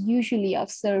path is usually of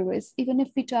service. Even if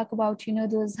we talk about,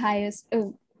 those highest,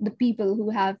 the people who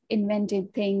have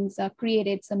invented things or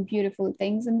created some beautiful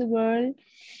things in the world,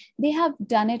 they have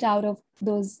done it out of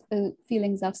those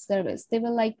feelings of service. They were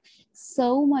like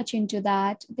so much into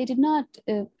that. They did not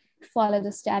follow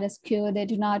the status quo. They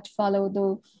did not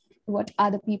follow what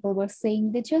other people were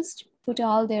saying. They just put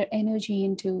all their energy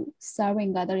into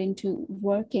serving other, into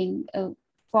working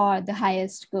for the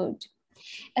highest good.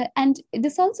 And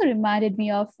this also reminded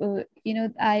me of,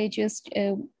 I just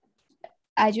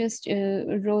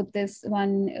wrote this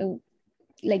one,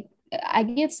 like I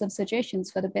gave some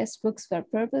suggestions for the best books for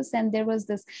purpose. And there was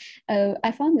this, I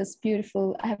have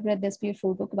read this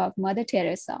beautiful book about Mother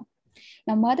Teresa.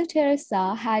 Now, Mother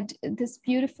Teresa had this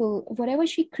beautiful, whatever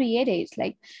she created,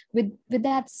 like with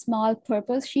that small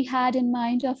purpose she had in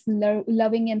mind of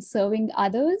loving and serving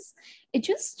others, it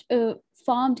just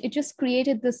it just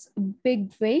created this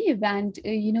big wave and,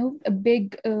 a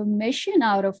big mission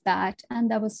out of that. And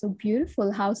that was so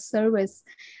beautiful how service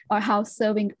or how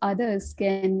serving others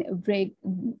can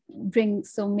bring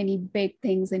so many big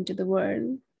things into the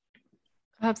world.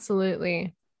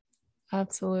 Absolutely.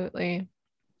 Absolutely.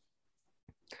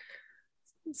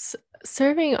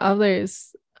 Serving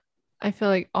others, I feel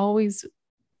like always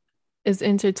is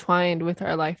intertwined with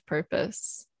our life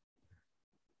purpose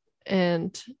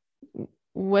and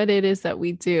what it is that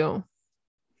we do,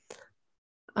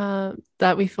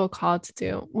 that we feel called to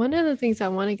do. One of the things I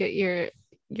want to get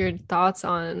your thoughts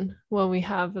on when we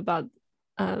have about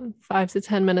 5 to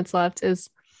 10 minutes left is,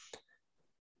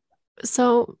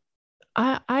 so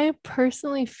I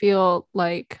personally feel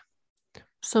like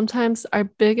sometimes our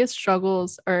biggest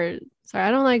struggles are, sorry,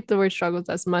 I don't like the word struggles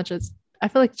as much as I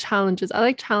feel like challenges. I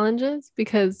like challenges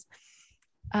because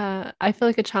I feel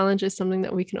like a challenge is something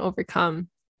that we can overcome,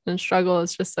 and struggle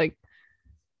is just like,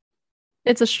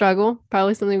 it's a struggle,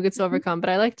 probably something we get to overcome,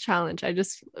 but I like challenge. I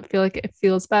just feel like it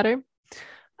feels better.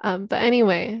 But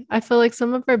anyway, I feel like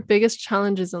some of our biggest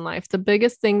challenges in life, the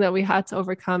biggest thing that we had to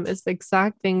overcome is the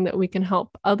exact thing that we can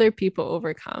help other people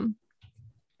overcome.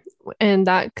 And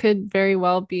that could very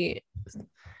well be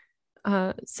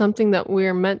something that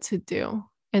we're meant to do.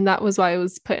 And that was why it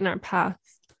was put in our path.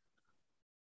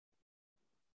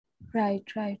 Right.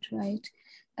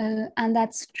 And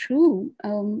that's true.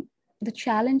 The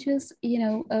challenges,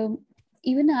 even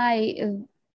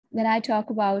when I talk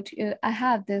about, I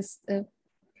have this,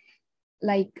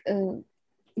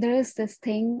 there is this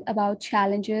thing about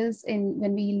challenges in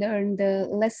when we learn the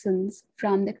lessons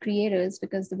from the creators,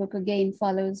 because the book again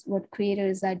follows what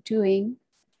creators are doing.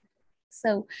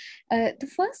 So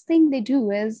the first thing they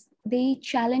do is they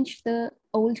challenge the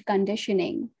old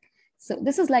conditioning. So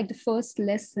this is like the first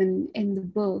lesson in the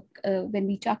book when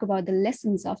we talk about the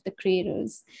lessons of the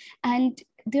creators. And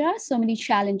there are so many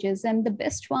challenges. And the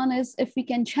best one is if we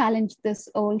can challenge this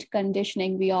old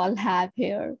conditioning we all have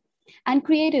here. And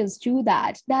creators do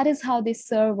that. That is how they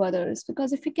serve others.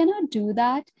 Because if we cannot do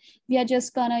that, we are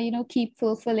just gonna, keep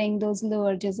fulfilling those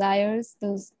lower desires,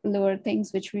 those lower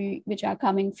things which are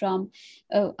coming from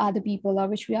other people, or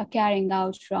which we are carrying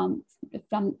out from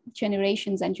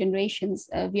generations and generations.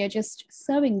 We are just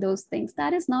serving those things.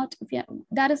 That is not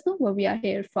what we are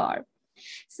here for.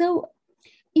 So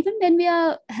even when we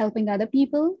are helping other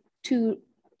people to,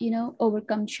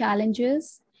 overcome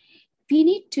challenges, we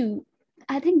need to,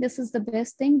 I think this is the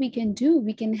best thing we can do.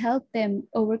 We can help them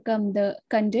overcome the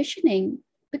conditioning,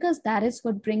 because that is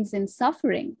what brings in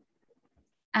suffering.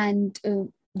 And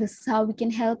this is how we can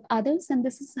help others, and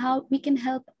this is how we can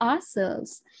help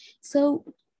ourselves. So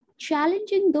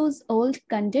challenging those old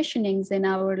conditionings in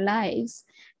our lives,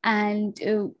 and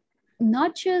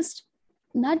not just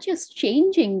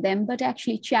changing them, but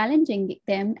actually challenging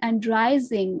them and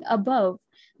rising above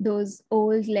those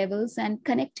old levels and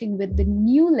connecting with the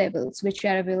new levels which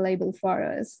are available for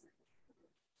us.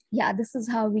 Yeah, this is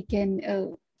how we can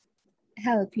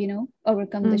help,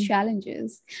 overcome the Mm.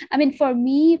 challenges. I mean, for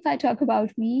me, if I talk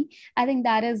about me, I think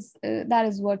that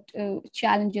is what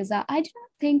challenges are. I do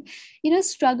not think,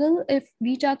 struggle, if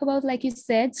we talk about, like you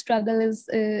said, struggle is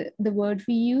the word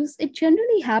we use. It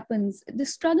generally happens, the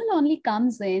struggle only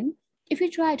comes in if you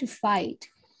try to fight.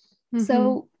 Mm-hmm.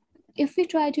 So if we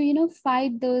try to,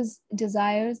 fight those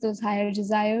desires, those higher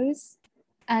desires,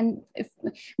 and if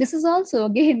this is also,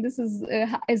 again, this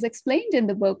is explained in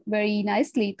the book very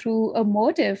nicely through a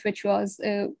motif which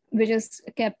is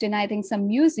kept in, I think, some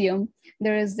museum.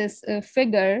 There is this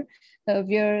figure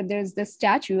where there's this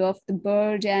statue of the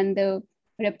bird and the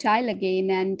reptile again,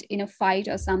 and in a fight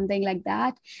or something like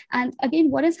that. And again,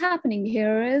 what is happening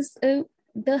here is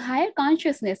the higher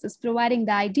consciousness is providing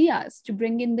the ideas to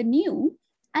bring in the new,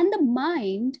 and the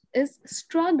mind is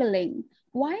struggling.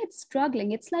 Why it's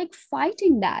struggling? It's like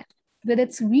fighting that with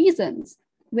its reasons,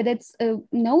 with its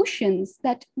notions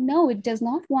that no, it does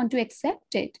not want to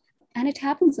accept it. And it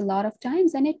happens a lot of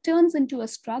times, and it turns into a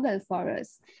struggle for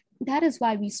us. That is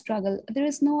why we struggle. There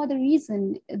is no other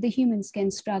reason the humans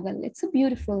can struggle. It's a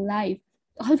beautiful life.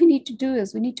 All we need to do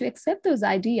is we need to accept those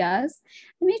ideas,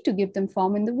 and we need to give them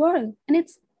form in the world. And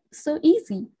it's so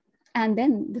easy. And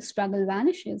then the struggle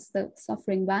vanishes, the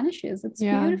suffering vanishes. It's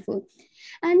Yeah. beautiful.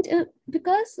 And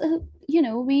because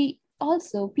we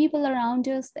also, people around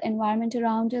us, the environment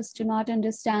around us, do not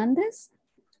understand this.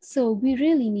 So we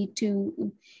really need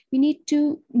to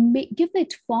give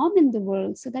it form in the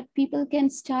world, so that people can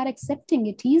start accepting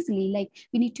it easily. Like,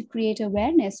 we need to create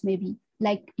awareness, maybe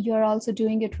like you're also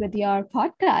doing it with your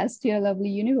podcast, Your Lovely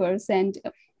Universe, and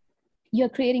you're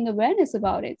creating awareness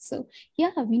about it. So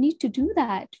yeah, we need to do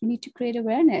that. We need to create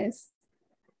awareness.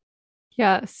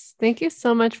 Yes. Thank you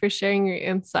so much for sharing your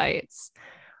insights.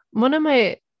 One of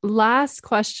my last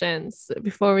questions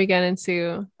before we get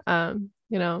into,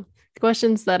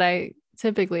 questions that I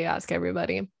typically ask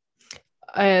everybody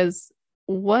is,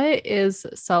 what is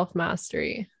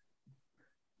self-mastery?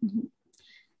 Mhm.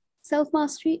 Self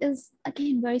mastery is,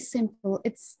 again, very simple.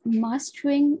 It's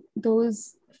mastering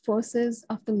those forces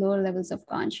of the lower levels of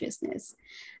consciousness,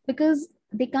 because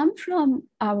they come from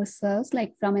ourselves,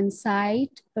 like from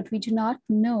inside, but we do not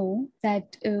know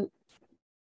that.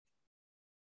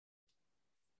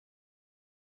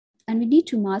 And we need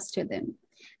to master them.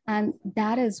 And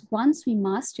that is, once we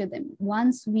master them,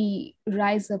 once we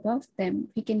rise above them,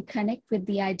 we can connect with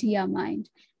the idea mind.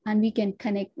 And we can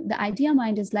connect, the idea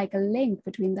mind is like a link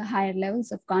between the higher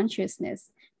levels of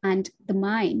consciousness and the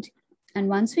mind. And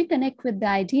once we connect with the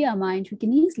idea mind, we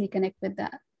can easily connect with the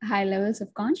higher levels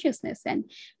of consciousness and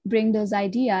bring those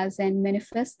ideas and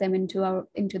manifest them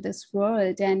into this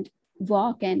world, and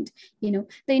walk, and the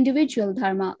individual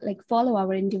dharma, like follow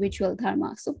our individual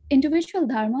dharma. So individual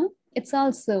dharma, it's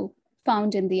also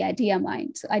found in the idea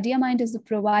mind. So idea mind is the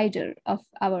provider of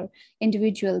our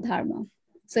individual dharma.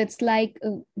 So it's like,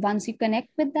 once you connect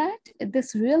with that,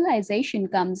 this realization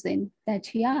comes in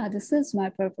that, yeah, this is my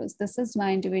purpose, this is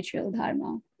my individual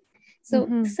dharma. So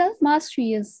Mm-hmm. self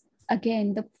mastery is,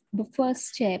 again, the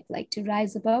first step, like to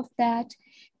rise above that,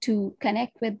 to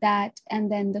connect with that, and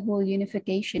then the whole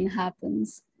unification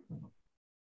happens.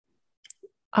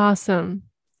 Awesome.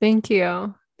 Thank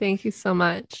you. Thank you so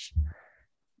much.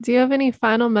 Do you have any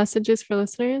final messages for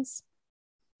listeners?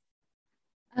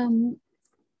 Um,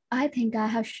 I think I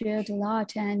have shared a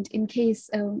lot, and in case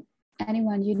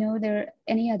anyone, there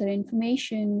any other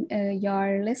information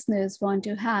your listeners want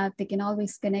to have, they can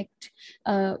always connect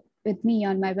with me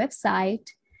on my website,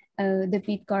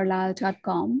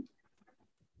 devneetkaurlal.com.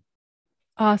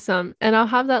 Awesome. And I'll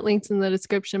have that linked in the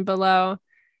description below.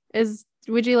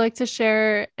 Would you like to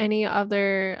share any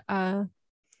other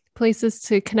places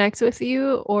to connect with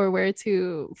you or where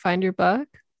to find your book?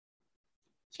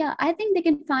 Yeah, I think they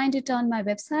can find it on my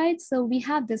website. So we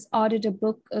have this ordered a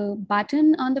book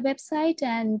button on the website.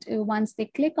 And once they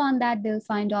click on that, they'll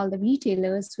find all the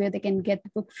retailers where they can get the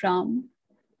book from.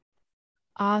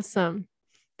 Awesome.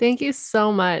 Thank you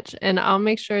so much. And I'll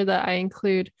make sure that I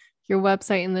include your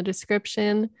website in the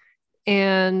description.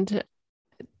 And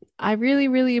I really,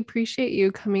 really appreciate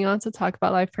you coming on to talk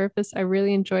about life purpose. I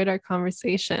really enjoyed our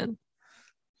conversation.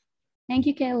 Thank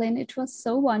you, Kaylin. It was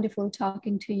so wonderful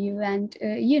talking to you. And,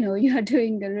 you are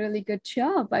doing a really good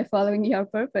job by following your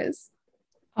purpose.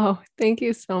 Oh, thank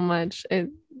you so much.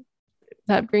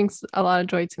 That brings a lot of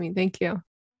joy to me. Thank you.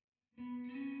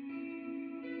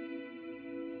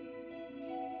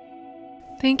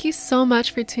 Thank you so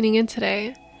much for tuning in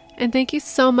today. And thank you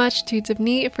so much to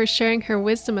Divneet for sharing her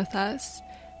wisdom with us.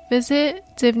 Visit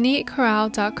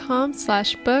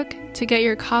divneetkaral.com/book to get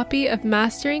your copy of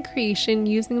Mastering Creation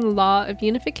Using the Law of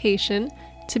Unification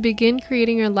to begin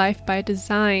creating your life by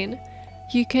design.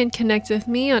 You can connect with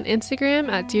me on Instagram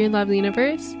at Dear Lovely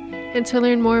Universe, and to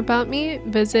learn more about me,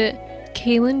 visit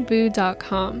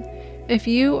kaylinvu.com. If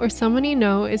you or someone you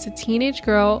know is a teenage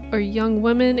girl or young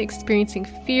woman experiencing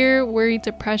fear, worry,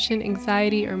 depression,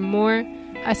 anxiety, or more,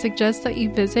 I suggest that you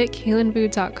visit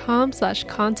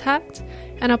kaylinvu.com/contact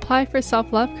and apply for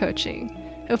self-love coaching.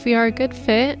 If we are a good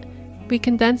fit, we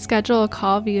can then schedule a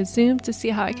call via Zoom to see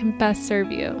how I can best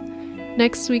serve you.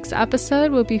 Next week's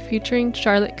episode will be featuring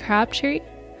Charlotte Crabtree.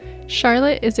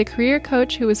 Charlotte is a career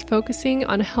coach who is focusing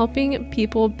on helping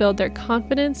people build their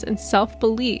confidence and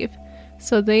self-belief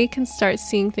so they can start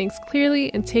seeing things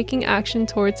clearly and taking action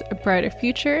towards a brighter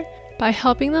future by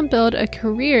helping them build a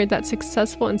career that's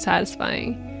successful and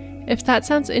satisfying. If that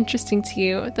sounds interesting to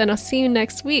you, then I'll see you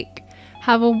next week.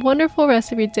 Have a wonderful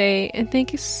rest of your day, and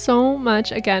thank you so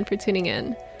much again for tuning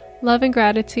in. Love and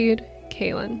gratitude,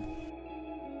 Kaylin.